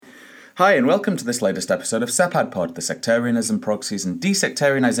Hi, and welcome to this latest episode of SEPAD Pod, the Sectarianism, Proxies and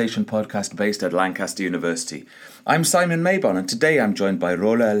Desectarianisation podcast based at Lancaster University. I'm Simon Maybon, and today I'm joined by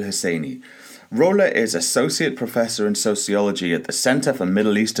Rola El-Husseini. Rola is Associate Professor in Sociology at the Centre for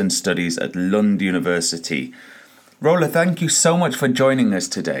Middle Eastern Studies at Lund University. Rola, thank you so much for joining us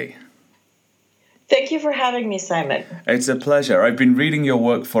today. Thank you for having me, Simon. It's a pleasure. I've been reading your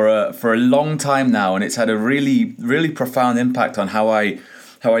work for a long time now, and it's had a really, really profound impact on how I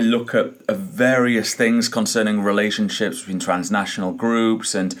look at various things concerning relationships between transnational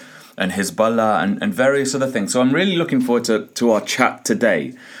groups and Hezbollah and various other things. So I'm really looking forward to our chat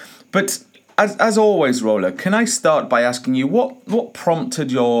today. But as always, Rola, can I start by asking you what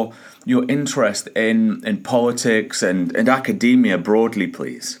prompted your interest in politics and academia broadly,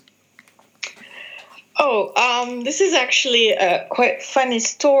 please? This is actually a quite funny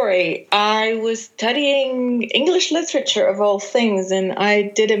story. I was studying English literature, of all things, and I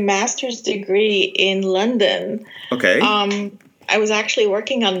did a master's degree in London. Okay. I was actually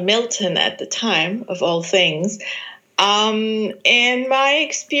working on Milton at the time, of all things. And my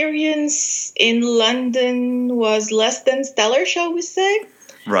experience in London was less than stellar, shall we say.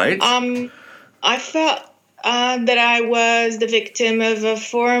 Right. I felt that I was the victim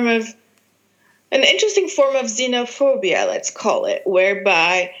of an interesting form of xenophobia, let's call it,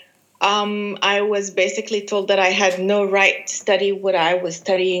 whereby I was basically told that I had no right to study what I was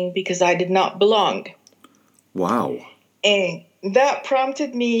studying because I did not belong. Wow. And that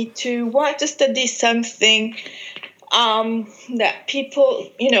prompted me to want to study something that people,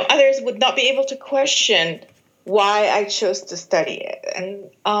 others would not be able to question why I chose to study it. And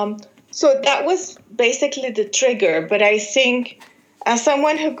so that was basically the trigger. But I think as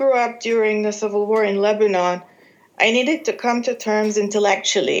someone who grew up during the civil war in Lebanon, I needed to come to terms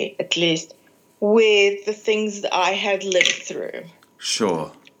intellectually, at least, with the things that I had lived through.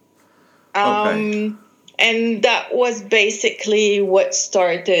 Sure. Okay. And that was basically what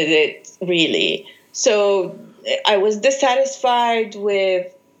started it, really. So I was dissatisfied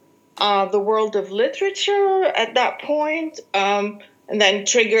with the world of literature at that point, and then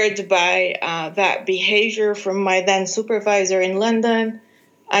triggered by that behavior from my then supervisor in London,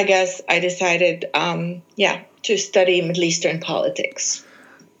 I guess I decided, to study Middle Eastern politics.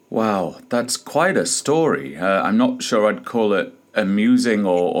 Wow, that's quite a story. I'm not sure I'd call it amusing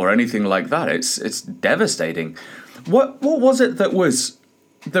or anything like that. It's devastating. What was it that was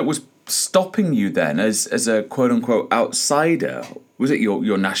stopping you then as a quote unquote outsider? Was it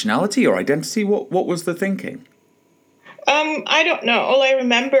your nationality or identity? What was the thinking? I don't know. All I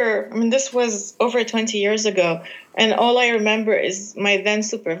remember, this was over 20 years ago, and all I remember is my then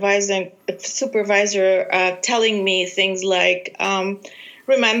supervisor telling me things like,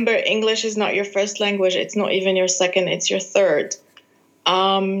 remember, English is not your first language. It's not even your second. It's your third.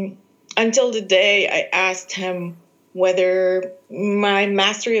 Until the day I asked him whether my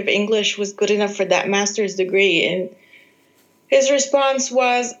mastery of English was good enough for that master's degree. And his response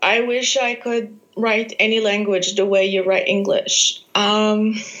was, I wish I could write any language the way you write English.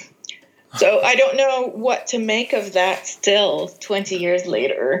 So I don't know what to make of that still 20 years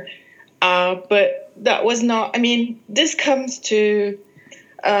later. But that was not, this comes to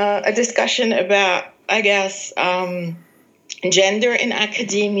a discussion about, I guess, gender in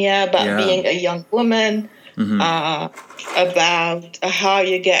academia, about being a young woman, about how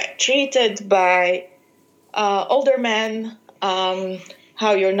you get treated by older men,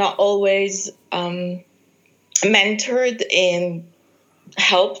 how you're not always mentored and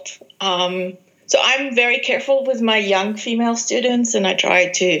helped. So I'm very careful with my young female students, and I try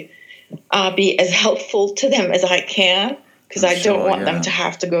to be as helpful to them as I can, because I don't want them to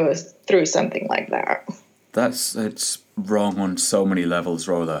have to go through something like that. It's wrong on so many levels,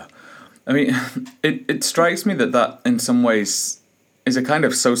 Rola. It strikes me that in some ways is a kind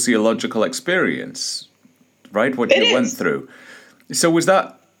of sociological experience, right? What you went through. So was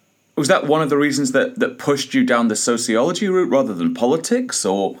that one of the reasons that pushed you down the sociology route rather than politics,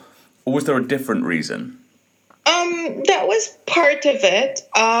 or was there a different reason? That was part of it.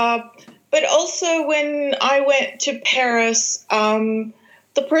 But also when I went to Paris,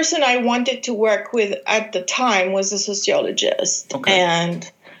 the person I wanted to work with at the time was a sociologist. Okay. And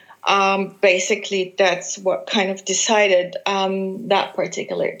basically that's what kind of decided that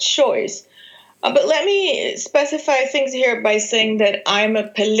particular choice. But let me specify things here by saying that I'm a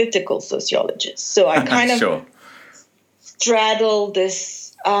political sociologist. So I kind of straddle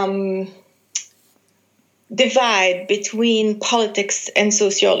this divide between politics and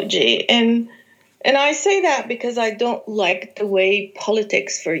sociology. And I say that because I don't like the way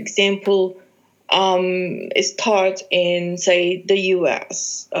politics, for example, is taught in, say, the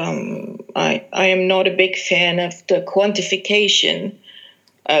US. I am not a big fan of the quantification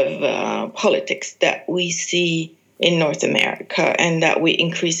of politics that we see in North America and that we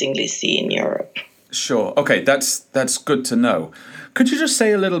increasingly see in Europe. Sure. Okay, that's good to know. Could you just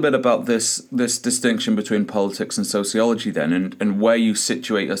say a little bit about this distinction between politics and sociology then, and where you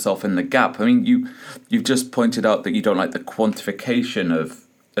situate yourself in the gap? I mean, you've just pointed out that you don't like the quantification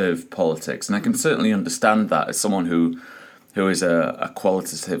of politics, and I can certainly understand that as someone who is a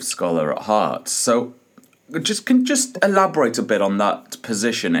qualitative scholar at heart. So just elaborate a bit on that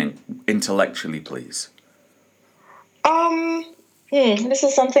positioning intellectually, please. This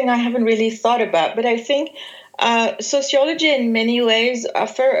is something I haven't really thought about, but I think sociology in many ways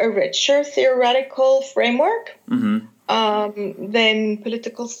offer a richer theoretical framework than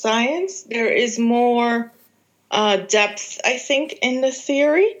political science. There is more depth, I think, in the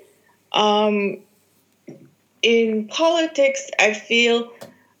theory. In politics, I feel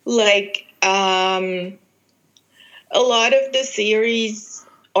like a lot of the theories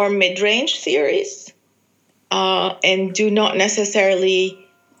are mid-range theories and do not necessarily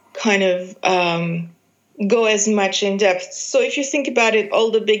kind of go as much in depth. So if you think about it,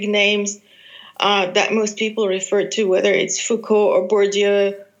 all the big names that most people refer to, whether it's Foucault or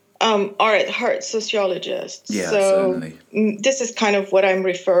Bourdieu, are at heart sociologists. Yeah, so certainly. This is kind of what I'm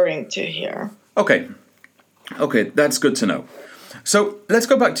referring to here. Okay, that's good to know. So let's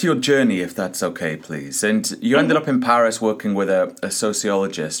go back to your journey, if that's okay, please. And you ended up in Paris working with a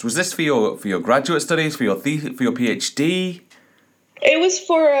sociologist. Was this for your graduate studies, for your PhD? It was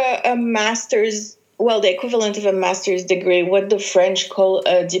for a master's, well, the equivalent of a master's degree, what the French call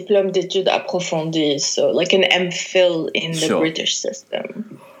a diplôme d'études approfondies, so like an MPhil in the British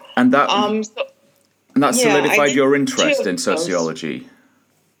system. And that solidified your interest in those. sociology.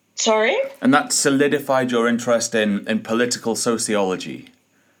 Sorry? And that solidified your interest in political sociology.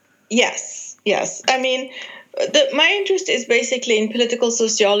 Yes. I mean, my interest is basically in political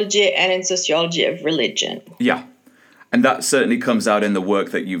sociology and in sociology of religion. Yeah. And that certainly comes out in the work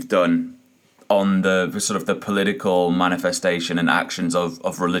that you've done on the sort of the political manifestation and actions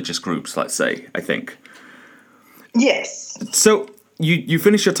of religious groups, let's say, I think. Yes. So you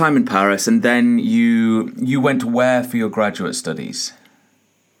finished your time in Paris, and then you went where for your graduate studies?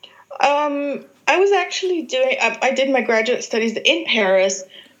 I was actually I did my graduate studies in Paris,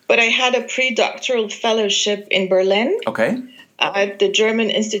 but I had a pre-doctoral fellowship in Berlin. Okay. At the German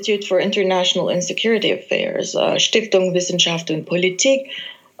Institute for International and Security Affairs, Stiftung Wissenschaft und Politik,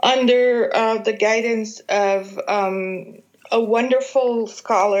 under the guidance of a wonderful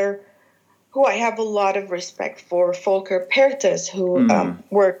scholar who I have a lot of respect for, Volker Perthes, who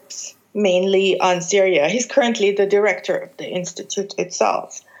works mainly on Syria. He's currently the director of the institute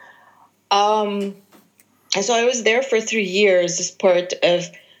itself. And so I was there for 3 years as part of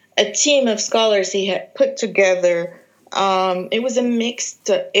a team of scholars he had put together. It was a mixed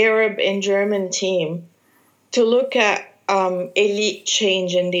Arab and German team to look at elite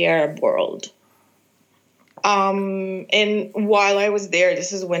change in the Arab world. And while I was there,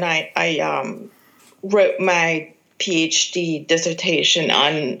 this is when I wrote my PhD dissertation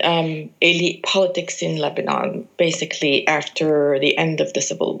on elite politics in Lebanon, basically after the end of the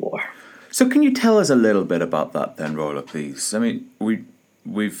civil war. So can you tell us a little bit about that then, Rola, please? I mean,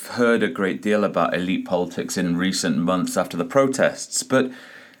 we've heard a great deal about elite politics in recent months after the protests, but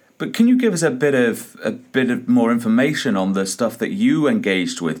can you give us a bit of more information on the stuff that you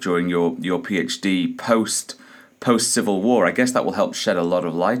engaged with during your PhD post Civil War? I guess that will help shed a lot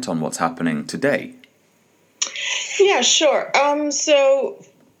of light on what's happening today. Yeah, sure. So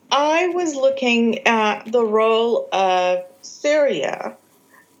I was looking at the role of Syria.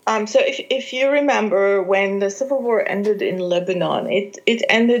 So if you remember, when the civil war ended in Lebanon, it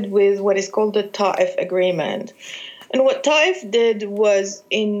ended with what is called the Ta'if Agreement. And what Ta'if did was,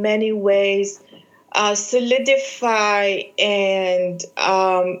 in many ways, solidify and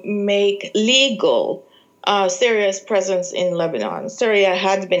make legal Syria's presence in Lebanon. Syria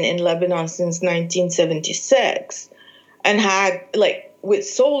had been in Lebanon since 1976 and had, with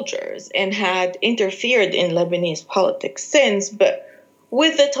soldiers, and had interfered in Lebanese politics since, but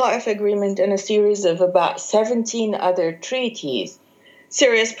with the Ta'if Agreement and a series of about 17 other treaties,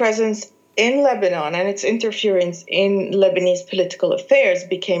 Syria's presence in Lebanon and its interference in Lebanese political affairs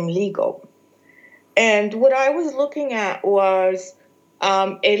became legal. And what I was looking at was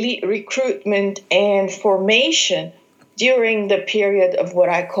elite recruitment and formation during the period of what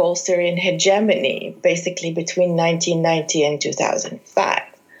I call Syrian hegemony, basically between 1990 and 2005.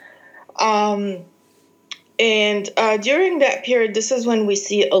 And during that period, this is when we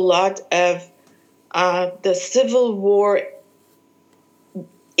see a lot of the Civil War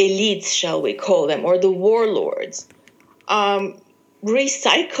elites, shall we call them, or the warlords,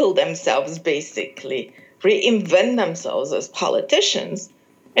 recycle themselves, basically, reinvent themselves as politicians.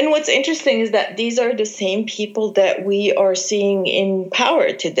 And what's interesting is that these are the same people that we are seeing in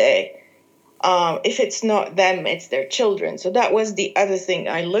power today. If it's not them, it's their children. So that was the other thing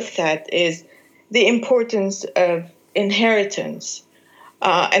I looked at, is the importance of inheritance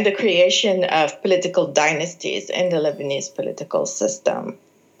and the creation of political dynasties in the Lebanese political system.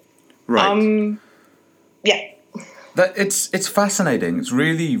 Right. Yeah. It's fascinating. It's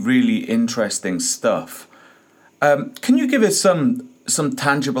really, really interesting stuff. Can you give us some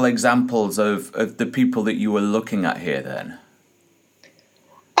tangible examples of the people that you were looking at here then?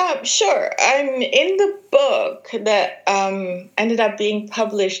 Sure. In the book that ended up being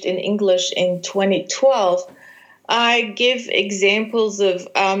published in English in 2012, I give examples of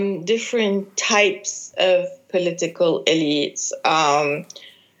different types of political elites.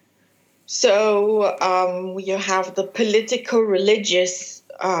 So you have the political-religious,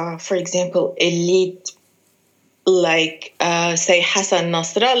 for example, elite, like, say, Hassan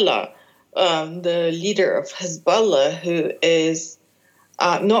Nasrallah, the leader of Hezbollah, who is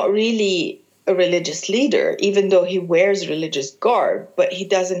not really a religious leader, even though he wears religious garb, but he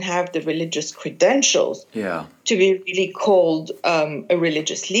doesn't have the religious credentials to be really called a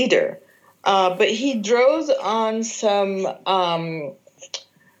religious leader. But he draws on some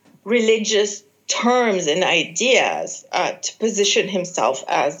religious terms and ideas to position himself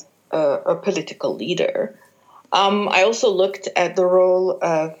as a political leader. I also looked at the role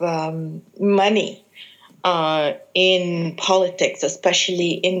of money in politics,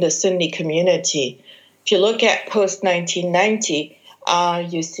 especially in the Sunni community. If you look at post-1990,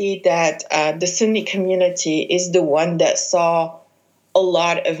 you see that the Sunni community is the one that saw a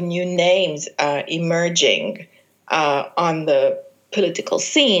lot of new names emerging on the political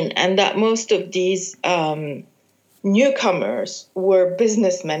scene, and that most of these newcomers were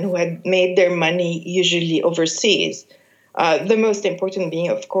businessmen who had made their money usually overseas. The most important being,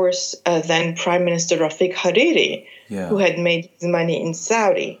 of course, then Prime Minister Rafiq Hariri, who had made his money in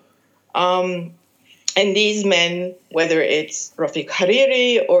Saudi. And these men, whether it's Rafiq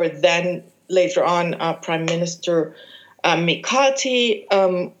Hariri or then later on Prime Minister Mikati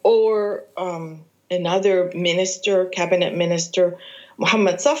or another minister, cabinet minister,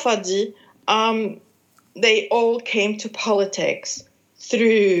 Mohammed Safadi, they all came to politics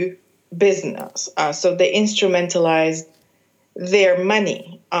through business. So they instrumentalized their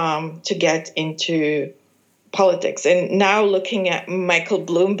money to get into politics. And now looking at Michael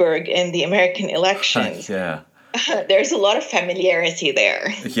Bloomberg in the American elections, there's a lot of familiarity there.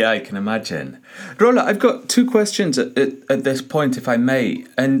 Yeah, I can imagine. Rola, I've got two questions at this point, if I may.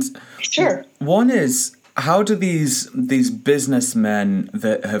 And sure. One is, how do these businessmen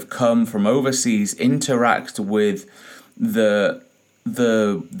that have come from overseas interact with the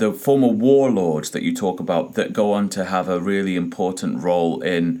former warlords that you talk about that go on to have a really important role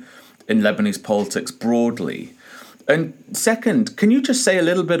in Lebanese politics broadly? And second, can you just say a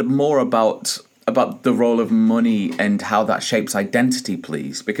little bit more about the role of money and how that shapes identity,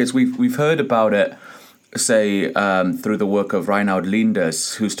 please? Because we've heard about it, say, through the work of Reinhard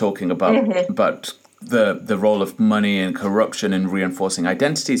Linders, who's talking about the role of money and corruption in reinforcing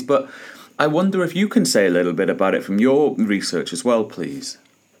identities. But I wonder if you can say a little bit about it from your research as well, please.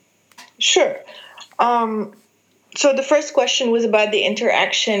 Sure. So the first question was about the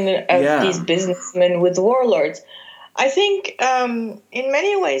interaction of these businessmen with warlords. I think in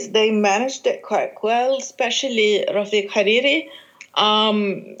many ways they managed it quite well, especially Rafiq Hariri.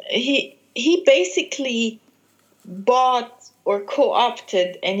 He basically bought or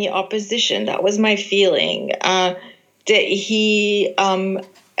co-opted any opposition. That was my feeling. That he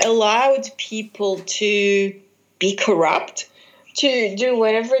allowed people to be corrupt, to do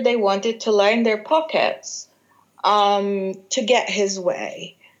whatever they wanted to line their pockets to get his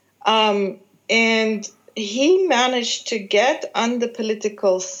way. And he managed to get on the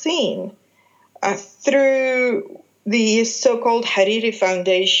political scene through the so-called Hariri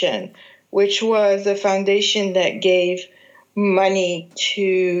Foundation, which was a foundation that gave money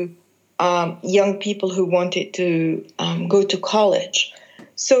to young people who wanted to go to college.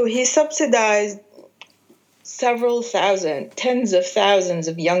 So he subsidized several thousand, tens of thousands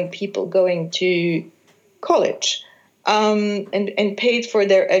of young people going to college and paid for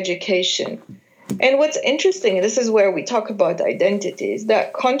their education. And what's interesting, and this is where we talk about identity, is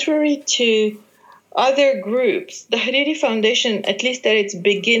that contrary to other groups, the Hariri Foundation, at least at its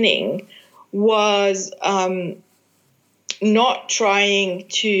beginning, was not trying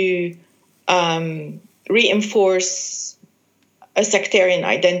to reinforce a sectarian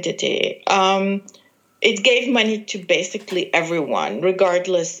identity. It gave money to basically everyone,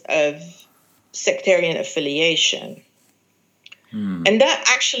 regardless of sectarian affiliation. And that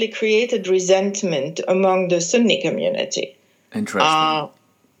actually created resentment among the Sunni community. Interesting.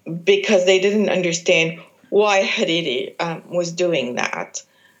 Because they didn't understand why Hariri was doing that.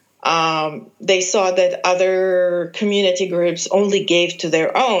 They saw that other community groups only gave to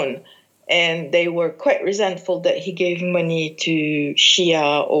their own, and they were quite resentful that he gave money to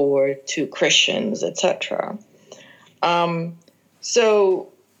Shia or to Christians, etc. But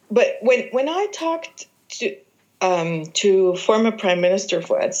when I talked to former Prime Minister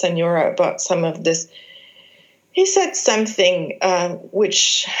Fouad Sanyora about some of this, he said something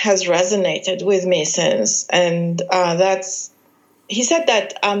which has resonated with me since, and he said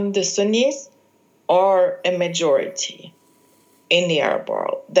that the Sunnis are a majority in the Arab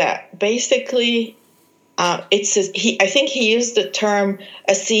world. That basically, I think he used the term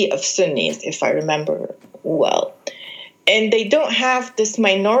a sea of Sunnis, if I remember well, and they don't have this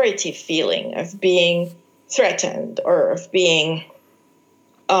minority feeling of being threatened or of being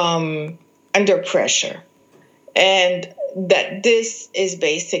under pressure. And that this is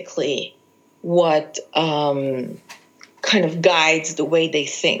basically what kind of guides the way they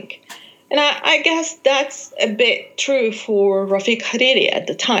think. And I guess that's a bit true for Rafiq Hariri at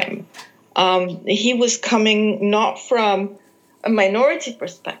the time. He was coming not from a minority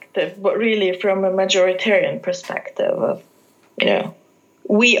perspective, but really from a majoritarian perspective of,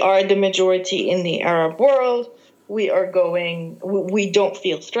 we are the majority in the Arab world. We don't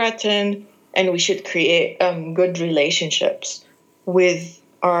feel threatened, and we should create good relationships with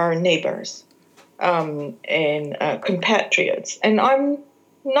our neighbors and compatriots. And I'm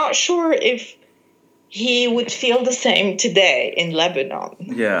not sure if he would feel the same today in Lebanon.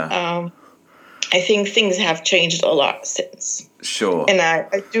 Yeah. I think things have changed a lot since. Sure. And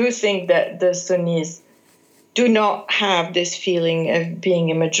I do think that the Sunnis do not have this feeling of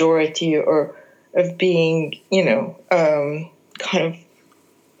being a majority or of being, kind of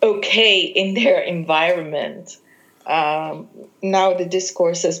okay in their environment. Now the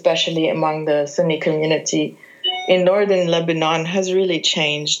discourse, especially among the Sunni community in northern Lebanon, has really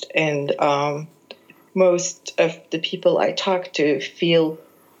changed, and most of the people I talk to feel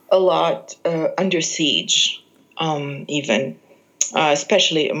a lot under siege, even,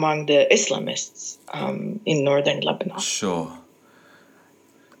 especially among the Islamists in northern Lebanon. Sure.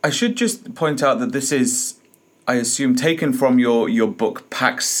 I should just point out that this is, I assume, taken from your book,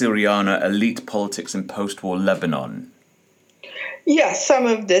 Pax Syriana, Elite Politics in Post-War Lebanon. Yeah, some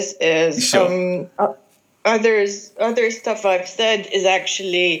of this is. Sure. Other stuff I've said is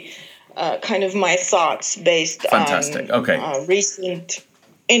actually kind of my thoughts based on recent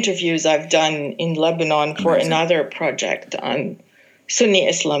interviews I've done in Lebanon for another project on Sunni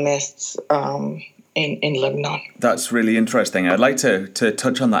Islamists in Lebanon. That's really interesting. I'd like to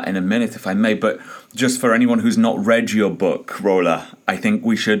touch on that in a minute, if I may, but just for anyone who's not read your book, Rola, I think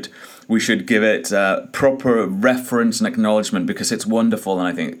we should give it proper reference and acknowledgement, because it's wonderful and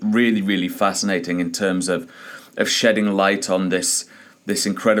I think really, really fascinating in terms of shedding light on this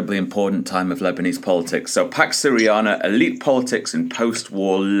incredibly important time of Lebanese politics. So Pax Syriana, Elite Politics in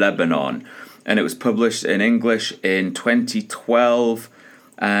Post-War Lebanon. And it was published in English in 2012,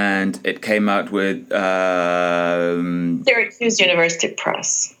 and it came out with Syracuse University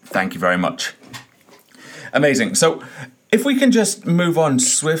Press. Thank you very much. Amazing. So if we can just move on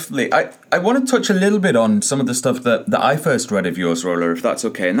swiftly, I want to touch a little bit on some of the stuff that I first read of yours, Rola, if that's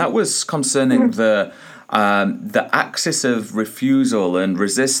okay. And that was concerning the axis of refusal and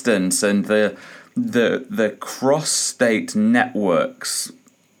resistance and the cross-state networks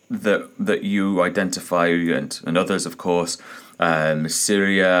that you identify, and others, of course,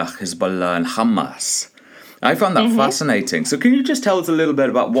 Syria, Hezbollah, and Hamas. I found that fascinating. So can you just tell us a little bit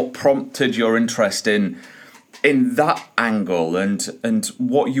about what prompted your interest in that angle and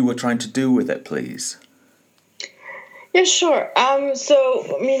what you were trying to do with it, please? Yeah, sure.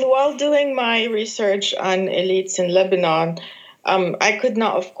 While doing my research on elites in Lebanon, I could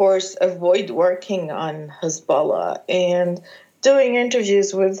not, of course, avoid working on Hezbollah and doing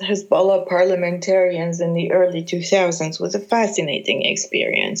interviews with Hezbollah parliamentarians in the early 2000s was a fascinating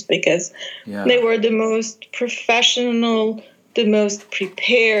experience because they were the most professional, the most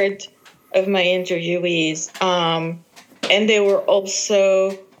prepared of my interviewees, and they were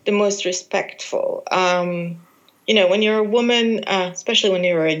also the most respectful. When you're a woman, especially when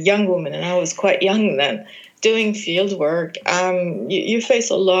you're a young woman, and I was quite young then, doing field work, you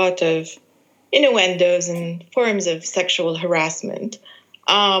face a lot of innuendos and forms of sexual harassment.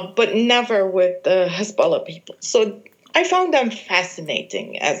 but never with the Hezbollah people. So I found them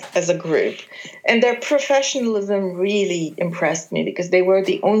fascinating as a group. And their professionalism really impressed me because they were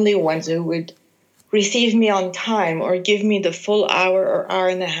the only ones who would receive me on time or give me the full hour or hour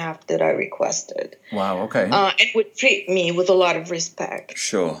and a half that I requested. Wow, okay. And would treat me with a lot of respect.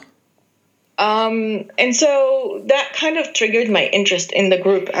 Sure. And so that kind of triggered my interest in the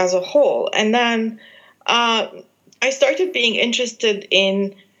group as a whole. And then I started being interested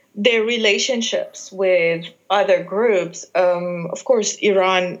in their relationships with other groups. Of course,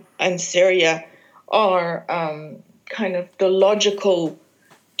 Iran and Syria are kind of the logical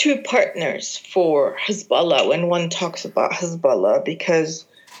two partners for Hezbollah when one talks about Hezbollah, because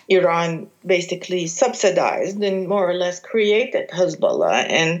Iran basically subsidized and more or less created Hezbollah,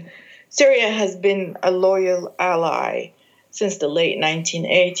 and Syria has been a loyal ally since the late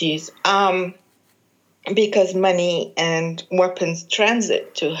 1980s because money and weapons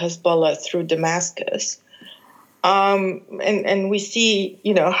transit to Hezbollah through Damascus. And we see,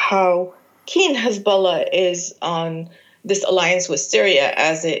 how keen Hezbollah is on this alliance with Syria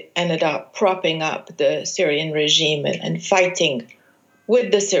as it ended up propping up the Syrian regime and fighting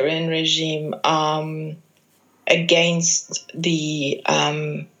with the Syrian regime against the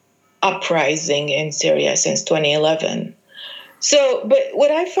uprising in Syria since 2011. So, but what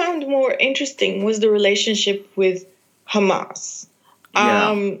I found more interesting was the relationship with Hamas.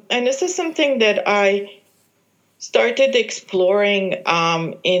 Yeah. And this is something that I started exploring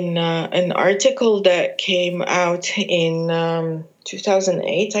in an article that came out in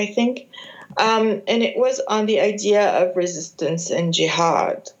 2008, I think. And it was on the idea of resistance and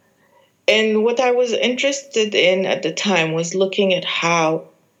jihad. And what I was interested in at the time was looking at how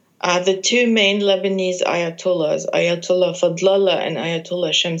the two main Lebanese ayatollahs, Ayatollah Fadlallah and Ayatollah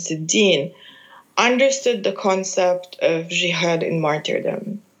Shamsuddin, understood the concept of jihad and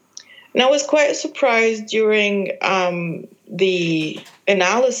martyrdom. And I was quite surprised during the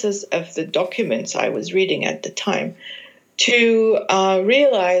analysis of the documents I was reading at the time to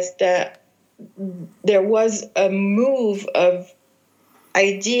realize that there was a move of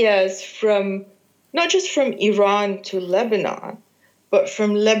ideas from not just from Iran to Lebanon, but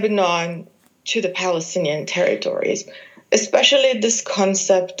from Lebanon to the Palestinian territories, especially this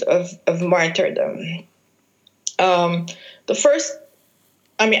concept of martyrdom. I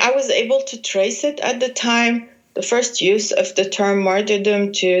was able to trace it at the time. The first use of the term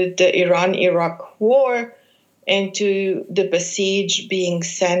martyrdom to the Iran-Iraq war and to the besieged being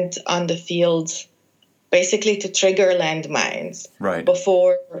sent on the fields basically to trigger landmines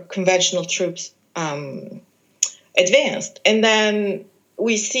before conventional troops advanced. And then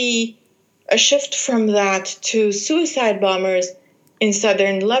we see a shift from that to suicide bombers in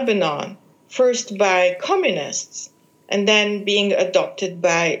southern Lebanon, first by communists and then being adopted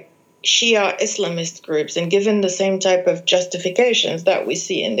by Shia Islamist groups and given the same type of justifications that we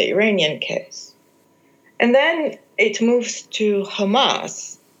see in the Iranian case. And then it moves to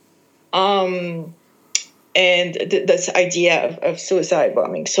Hamas and this idea of suicide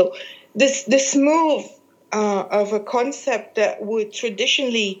bombing. So this move of a concept that would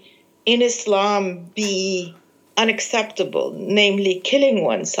traditionally in Islam be unacceptable, namely killing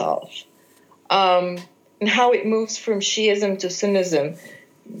oneself, and how it moves from Shiism to Sunnism,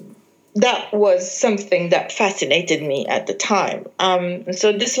 that was something that fascinated me at the time. And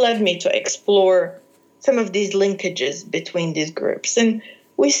so this led me to explore some of these linkages between these groups. And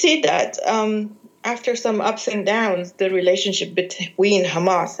we see that after some ups and downs, the relationship between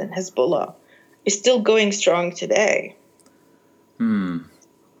Hamas and Hezbollah is still going strong today.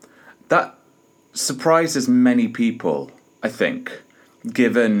 That surprises many people, I think,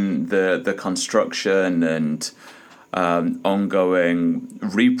 given the construction and ongoing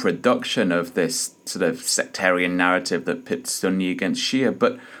reproduction of this sort of sectarian narrative that pits Sunni against Shia.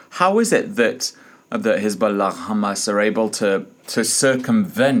 But how is it that Hezbollah, Hamas are able to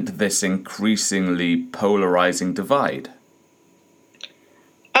circumvent this increasingly polarizing divide?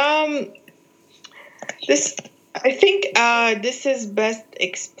 I think this is best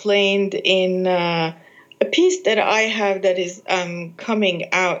explained in a piece that I have that is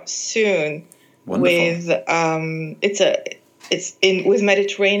coming out soon. Wonderful. With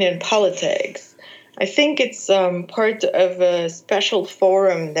Mediterranean politics. I think it's part of a special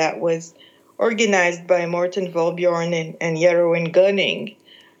forum that was organized by Morten Volbjorn and Jeroen Gunning.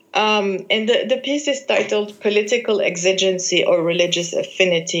 And the piece is titled Political Exigency or Religious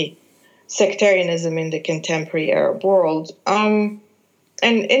Affinity, Sectarianism in the Contemporary Arab World. And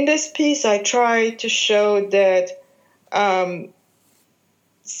in this piece, I try to show that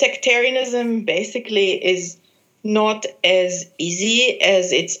sectarianism basically is not as easy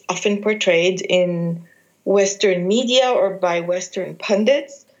as it's often portrayed in Western media or by Western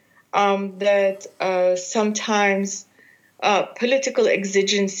pundits. That sometimes political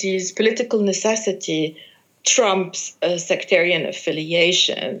exigencies, political necessity trumps sectarian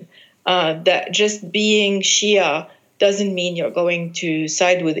affiliation. That just being Shia doesn't mean you're going to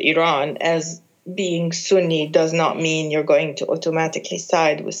side with Iran, as being Sunni does not mean you're going to automatically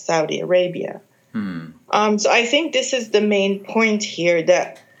side with Saudi Arabia. So I think this is the main point here,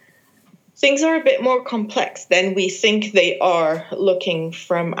 that things are a bit more complex than we think they are looking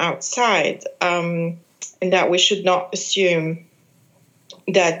from outside, and that we should not assume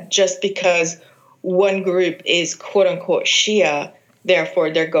that just because one group is quote-unquote Shia,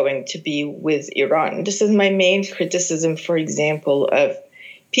 therefore they're going to be with Iran. This is my main criticism, for example, of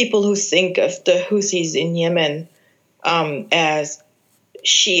people who think of the Houthis in Yemen as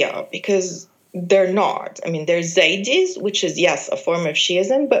Shia, because they're not. I mean, they're Zaydis, which is, yes, a form of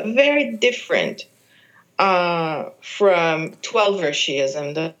Shiism, but very different from Twelver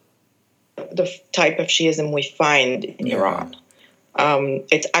Shiism, the type of Shiism we find in Iran.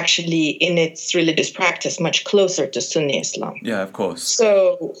 It's actually, in its religious practice, much closer to Sunni Islam. Yeah, of course.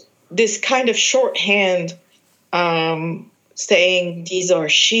 So this kind of shorthand saying these are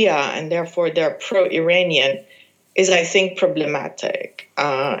Shia and therefore they're pro-Iranian is, I think, problematic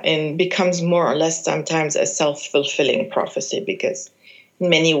and becomes more or less sometimes a self-fulfilling prophecy, because in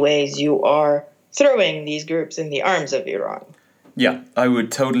many ways you are throwing these groups in the arms of Iran. Yeah, I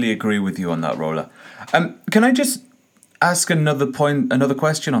would totally agree with you on that, Rola. Can I just ask another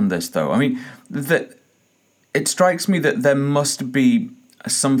question on this, though? I mean, it strikes me that there must be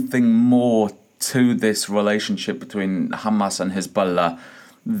something more to this relationship between Hamas and Hezbollah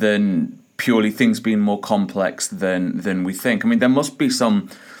than purely things being more complex than we think. I mean, there must be some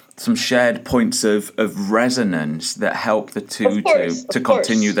shared points of resonance that help the two to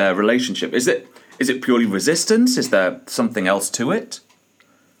continue their relationship. Is it purely resistance? Is there something else to it?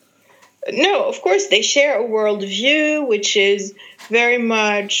 No, of course, they share a worldview which is very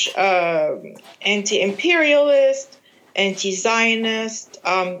much anti-imperialist, anti-Zionist.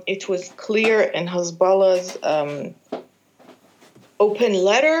 It was clear in Hezbollah's open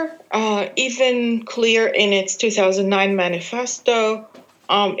letter, even clear in its 2009 manifesto.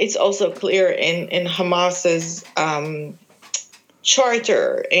 It's also clear in Hamas's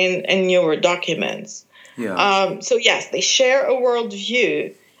charter and newer documents. Yeah. So yes, they share a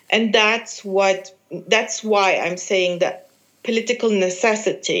worldview, and that's why I'm saying that political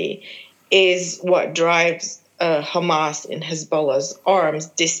necessity is what drives Hamas in Hezbollah's arms,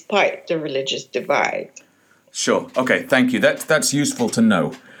 despite the religious divide. Sure. Okay. Thank you. That's useful to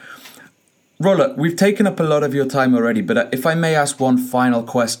know. Rola, we've taken up a lot of your time already, but if I may ask one final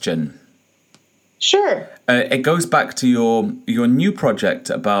question. Sure. It goes back to your new project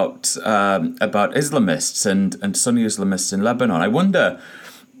about Islamists and Sunni Islamists in Lebanon. I wonder,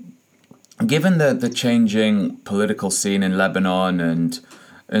 given the changing political scene in Lebanon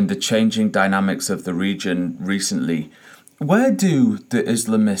and the changing dynamics of the region recently, where do the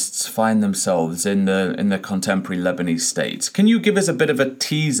Islamists find themselves in the contemporary Lebanese state? Can you give us a bit of a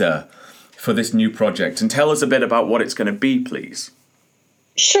teaser for this new project and tell us a bit about what it's going to be, please?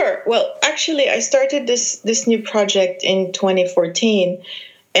 Sure. Well, actually, I started this new project in 2014,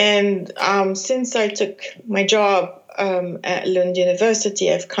 and since I took my job at Lund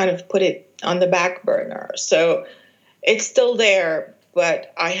University, I've kind of put it on the back burner. So it's still there,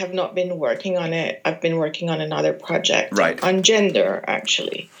 but I have not been working on it. I've been working on another project on gender,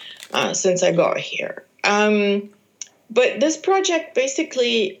 actually, since I got here. But this project,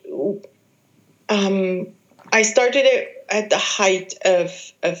 basically, I started it at the height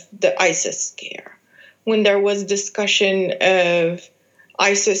of the ISIS scare, when there was discussion of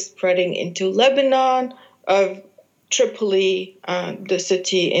ISIS spreading into Lebanon, of Tripoli, the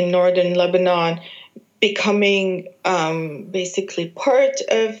city in northern Lebanon, becoming basically part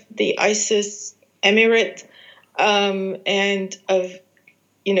of the ISIS emirate, and of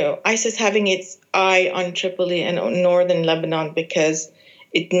ISIS having its eye on Tripoli and on northern Lebanon because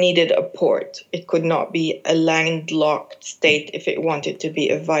it needed a port. It could not be a landlocked state if it wanted to be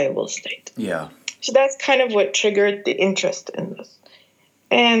a viable state. Yeah. So that's kind of what triggered the interest in this.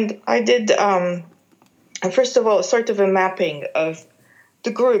 And I did, first of all, sort of a mapping of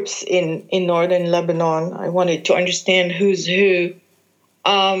the groups in northern Lebanon. I wanted to understand who's who.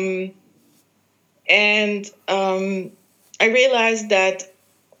 And I realized that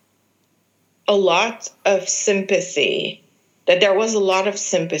there was a lot of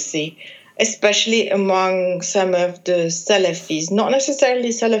sympathy especially among some of the Salafis, not necessarily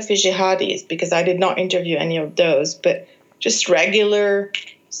Salafi jihadis, because I did not interview any of those, but just regular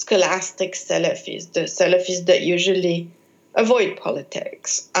scholastic Salafis, the Salafis that usually avoid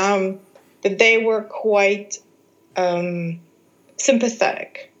politics. But they were quite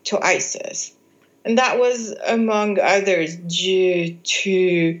sympathetic to ISIS. And that was, among others, due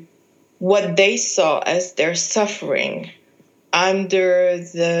to what they saw as their suffering under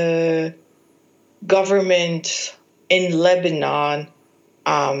the government in Lebanon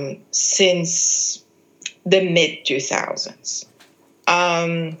since the mid-2000s.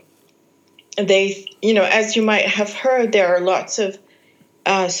 They, as you might have heard, there are lots of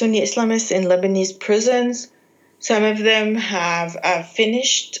Sunni Islamists in Lebanese prisons. Some of them have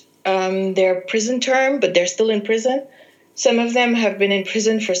finished their prison term, but they're still in prison. Some of them have been in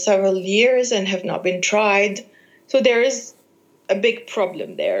prison for several years and have not been tried. So there is a big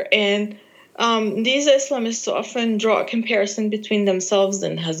problem there. And these Islamists often draw a comparison between themselves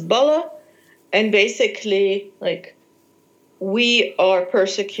and Hezbollah. And basically, we are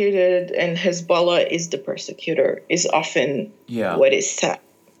persecuted and Hezbollah is the persecutor, is often what is said.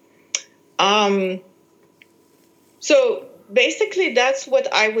 So basically, that's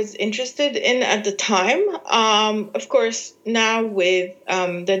what I was interested in at the time. Of course, now with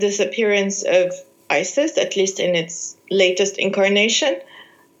the disappearance of ISIS, at least in its latest incarnation,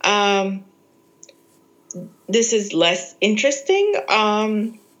 this is less interesting.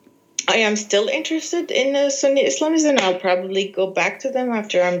 I am still interested in Sunni Islamism. I'll probably go back to them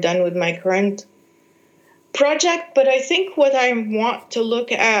after I'm done with my current project. But I think what I want to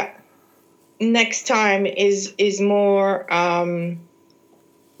look at next time is more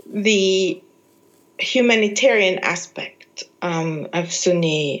the humanitarian aspect of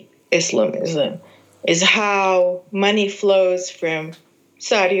Sunni Islamism, is how money flows from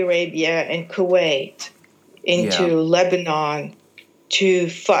Saudi Arabia and Kuwait into Lebanon to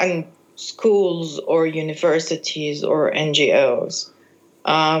fund schools or universities or NGOs.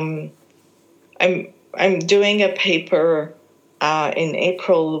 I'm doing a paper in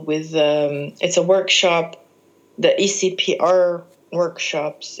April with it's a workshop, the ECPR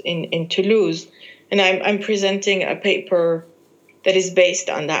workshops in Toulouse, and I'm presenting a paper that is based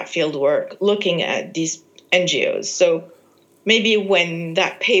on that field work, looking at these NGOs. So maybe when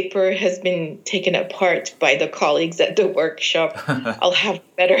that paper has been taken apart by the colleagues at the workshop, I'll have a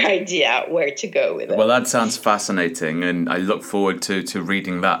better idea where to go with it. Well, that sounds fascinating, and I look forward to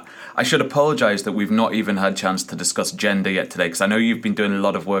reading that. I should apologise that we've not even had a chance to discuss gender yet today, because I know you've been doing a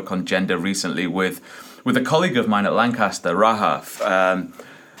lot of work on gender recently with a colleague of mine at Lancaster, Rahaf.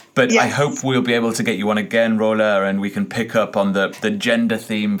 But yes. I hope we'll be able to get you on again, Rola, and we can pick up on the gender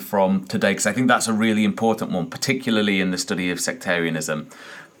theme from today, because I think that's a really important one, particularly in the study of sectarianism.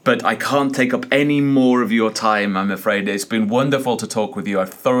 But I can't take up any more of your time, I'm afraid. It's been wonderful to talk with you.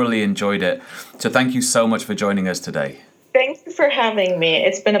 I've thoroughly enjoyed it. So thank you so much for joining us today. Thank you for having me.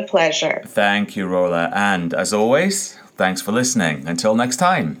 It's been a pleasure. Thank you, Rola. And as always, thanks for listening. Until next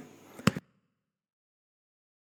time.